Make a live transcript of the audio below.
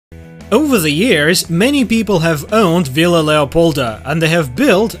Over the years, many people have owned Villa Leopolda, and they have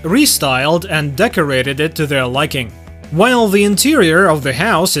built, restyled, and decorated it to their liking. While the interior of the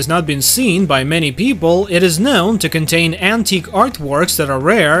house has not been seen by many people, it is known to contain antique artworks that are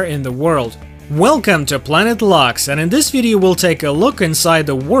rare in the world. Welcome to Planet Lux, and in this video we'll take a look inside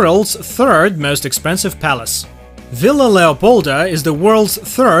the world's third most expensive palace. Villa Leopolda is the world's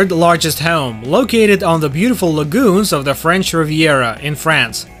third largest home, located on the beautiful lagoons of the French Riviera in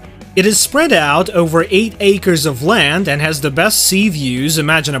France. It is spread out over 8 acres of land and has the best sea views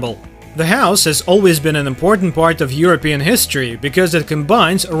imaginable. The house has always been an important part of European history because it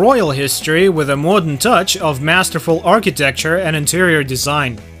combines royal history with a modern touch of masterful architecture and interior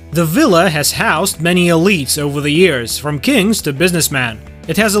design. The villa has housed many elites over the years, from kings to businessmen.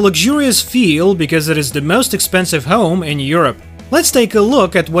 It has a luxurious feel because it is the most expensive home in Europe. Let's take a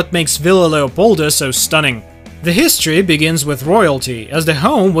look at what makes Villa Leopolda so stunning. The history begins with royalty, as the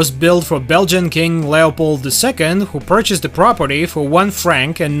home was built for Belgian King Leopold II, who purchased the property for 1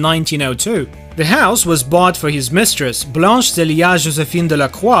 franc in 1902. The house was bought for his mistress, Blanche Célia Joséphine de la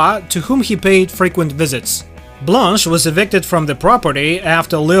Croix, to whom he paid frequent visits. Blanche was evicted from the property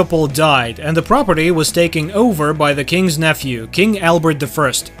after Leopold died, and the property was taken over by the king's nephew, King Albert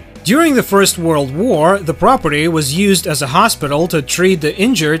I. During the First World War, the property was used as a hospital to treat the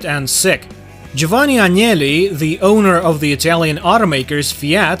injured and sick. Giovanni Agnelli, the owner of the Italian automakers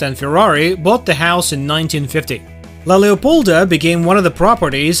Fiat and Ferrari, bought the house in 1950. La Leopolda became one of the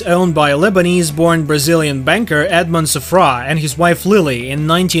properties owned by Lebanese-born Brazilian banker Edmond Safra and his wife Lily in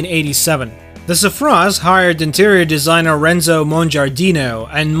 1987. The Safras hired interior designer Renzo Mongiardino,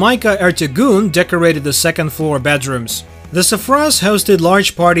 and Micah Ertegun decorated the second-floor bedrooms. The Safras hosted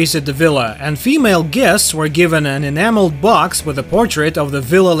large parties at the villa, and female guests were given an enameled box with a portrait of the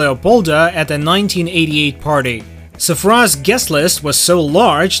Villa Leopolda at a 1988 party. Safra's guest list was so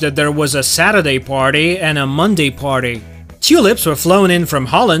large that there was a Saturday party and a Monday party. Tulips were flown in from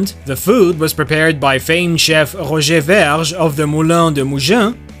Holland, the food was prepared by famed chef Roger Verge of the Moulin de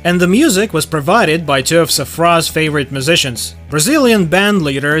Mougins, and the music was provided by 2 of Safra's favorite musicians, Brazilian band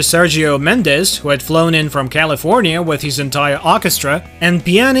leader Sergio Mendes, who had flown in from California with his entire orchestra, and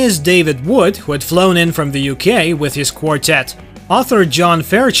pianist David Wood, who had flown in from the UK with his quartet. Author John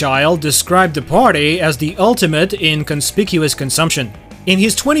Fairchild described the party as the ultimate in conspicuous consumption. In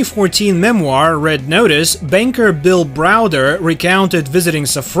his 2014 memoir, Red Notice, banker Bill Browder recounted visiting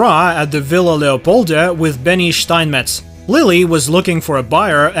Safra at the Villa Leopolda with Benny Steinmetz. Lily was looking for a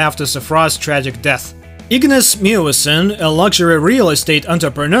buyer after Safra's tragic death. Ignace Mewison, a luxury real estate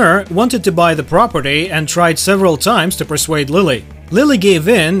entrepreneur, wanted to buy the property and tried several times to persuade Lily. Lily gave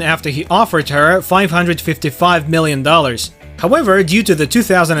in after he offered her $555 million. However, due to the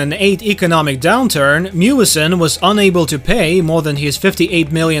 2008 economic downturn, Mewison was unable to pay more than his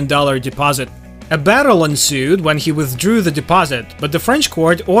 $58 million deposit. A battle ensued when he withdrew the deposit, but the French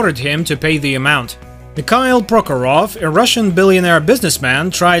court ordered him to pay the amount. Mikhail Prokhorov, a Russian billionaire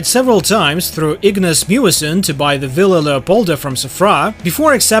businessman, tried several times through Ignace Mewison to buy the Villa Leopolda from Safra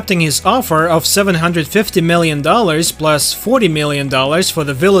before accepting his offer of $750 million plus $40 million for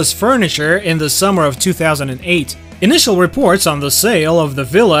the villa's furniture in the summer of 2008. Initial reports on the sale of the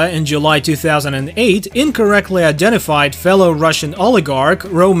villa in July 2008 incorrectly identified fellow Russian oligarch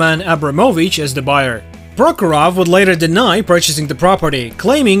Roman Abramovich as the buyer. Prokhorov would later deny purchasing the property,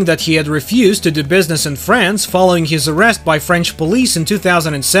 claiming that he had refused to do business in France following his arrest by French police in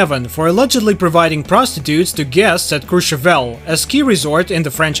 2007 for allegedly providing prostitutes to guests at Courchevel, a ski resort in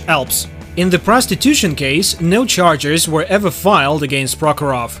the French Alps. In the prostitution case, no charges were ever filed against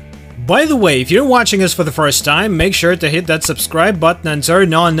Prokhorov. By the way, if you're watching us for the first time, make sure to hit that subscribe button and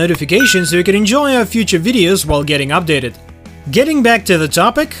turn on notifications so you can enjoy our future videos while getting updated. Getting back to the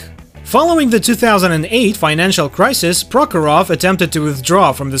topic, following the 2008 financial crisis, Prokhorov attempted to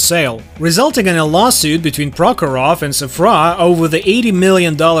withdraw from the sale, resulting in a lawsuit between Prokhorov and Safra over the $80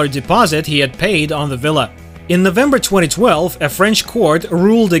 million deposit he had paid on the villa. In November 2012, a French court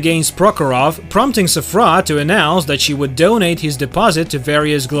ruled against Prokhorov, prompting Safra to announce that she would donate his deposit to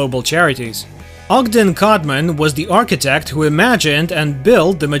various global charities. Ogden Codman was the architect who imagined and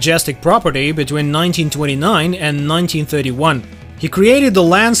built the majestic property between 1929 and 1931. He created the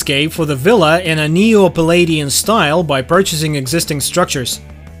landscape for the villa in a Neo-Palladian style by purchasing existing structures.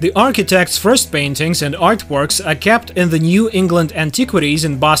 The architect's first paintings and artworks are kept in the New England Antiquities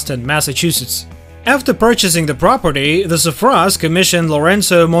in Boston, Massachusetts. After purchasing the property, the Safras commissioned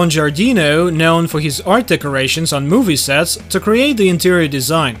Lorenzo Mongiardino, known for his art decorations on movie sets, to create the interior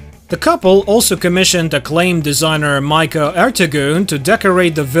design. The couple also commissioned acclaimed designer Micah Ertegun to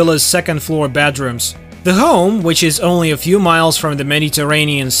decorate the villa's second-floor bedrooms. The home, which is only a few miles from the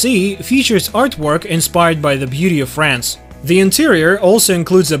Mediterranean Sea, features artwork inspired by the beauty of France. The interior also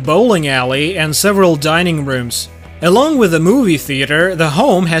includes a bowling alley and several dining rooms. Along with the movie theater, the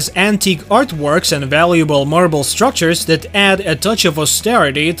home has antique artworks and valuable marble structures that add a touch of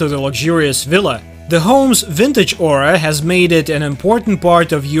austerity to the luxurious villa. The home's vintage aura has made it an important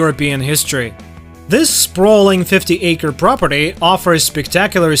part of European history. This sprawling 50-acre property offers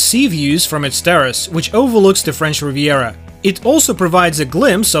spectacular sea views from its terrace, which overlooks the French Riviera. It also provides a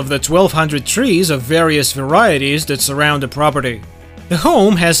glimpse of the 1,200 trees of various varieties that surround the property. The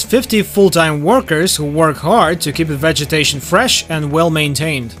home has 50 full-time workers who work hard to keep the vegetation fresh and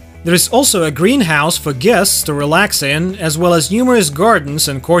well-maintained. There is also a greenhouse for guests to relax in, as well as numerous gardens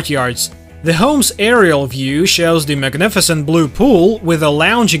and courtyards. The home's aerial view shows the magnificent blue pool with a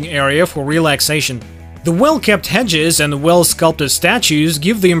lounging area for relaxation. The well-kept hedges and well-sculpted statues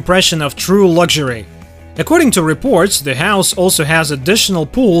give the impression of true luxury. According to reports, the house also has additional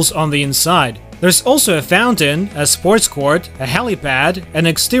pools on the inside. There's also a fountain, a sports court, a helipad, and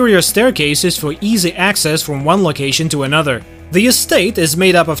exterior staircases for easy access from one location to another. The estate is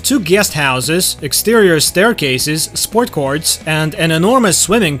made up of 2 guest houses, exterior staircases, sport courts, and an enormous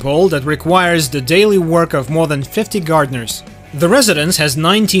swimming pool that requires the daily work of more than 50 gardeners. The residence has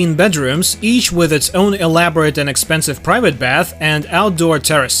 19 bedrooms, each with its own elaborate and expensive private bath and outdoor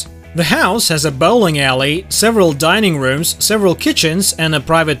terrace. The house has a bowling alley, several dining rooms, several kitchens, and a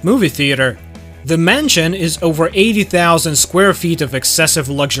private movie theater. The mansion is over 80,000 square feet of excessive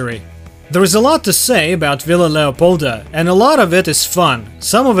luxury. There is a lot to say about Villa Leopolda, and a lot of it is fun.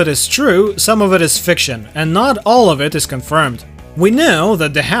 Some of it is true, some of it is fiction, and not all of it is confirmed. We know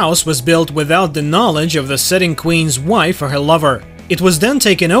that the house was built without the knowledge of the sitting queen's wife or her lover. It was then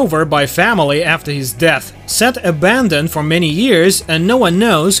taken over by family after his death, set abandoned for many years, and no one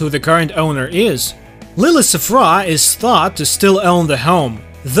knows who the current owner is. Lily Safra is thought to still own the home,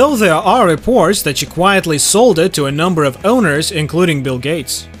 though there are reports that she quietly sold it to a number of owners, including Bill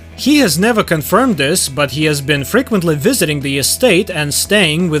Gates. He has never confirmed this, but he has been frequently visiting the estate and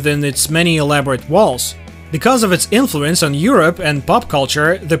staying within its many elaborate walls. Because of its influence on Europe and pop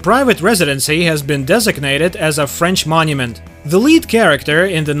culture, the private residency has been designated as a French monument. The lead character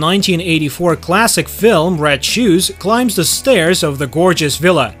in the 1984 classic film Red Shoes climbs the stairs of the gorgeous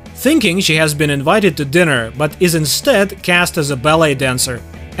villa, thinking she has been invited to dinner, but is instead cast as a ballet dancer.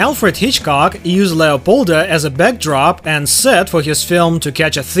 Alfred Hitchcock used Leopolda as a backdrop and set for his film To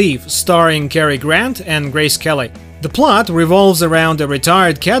Catch a Thief, starring Cary Grant and Grace Kelly. The plot revolves around a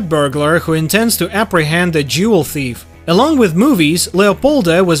retired cat burglar who intends to apprehend a jewel thief. Along with movies,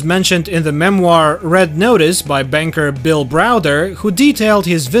 Leopolda was mentioned in the memoir Red Notice by banker Bill Browder, who detailed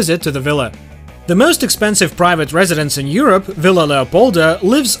his visit to the villa. The most expensive private residence in Europe, Villa Leopolda,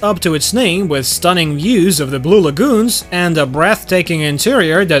 lives up to its name with stunning views of the Blue Lagoons and a breathtaking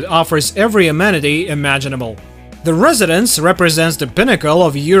interior that offers every amenity imaginable. The residence represents the pinnacle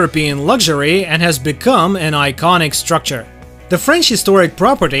of European luxury and has become an iconic structure. The French Historic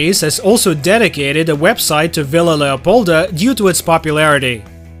Properties has also dedicated a website to Villa Leopolda due to its popularity.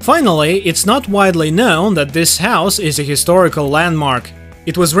 Finally, it's not widely known that this house is a historical landmark.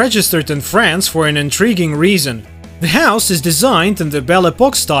 It was registered in France for an intriguing reason. The house is designed in the Belle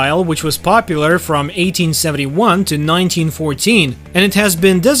Époque style, which was popular from 1871 to 1914, and it has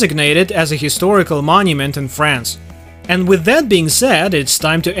been designated as a historical monument in France. And with that being said, it's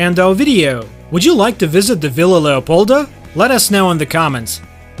time to end our video. Would you like to visit the Villa Leopolda? Let us know in the comments.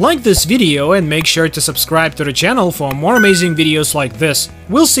 Like this video and make sure to subscribe to the channel for more amazing videos like this.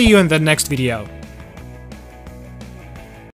 We'll see you in the next video.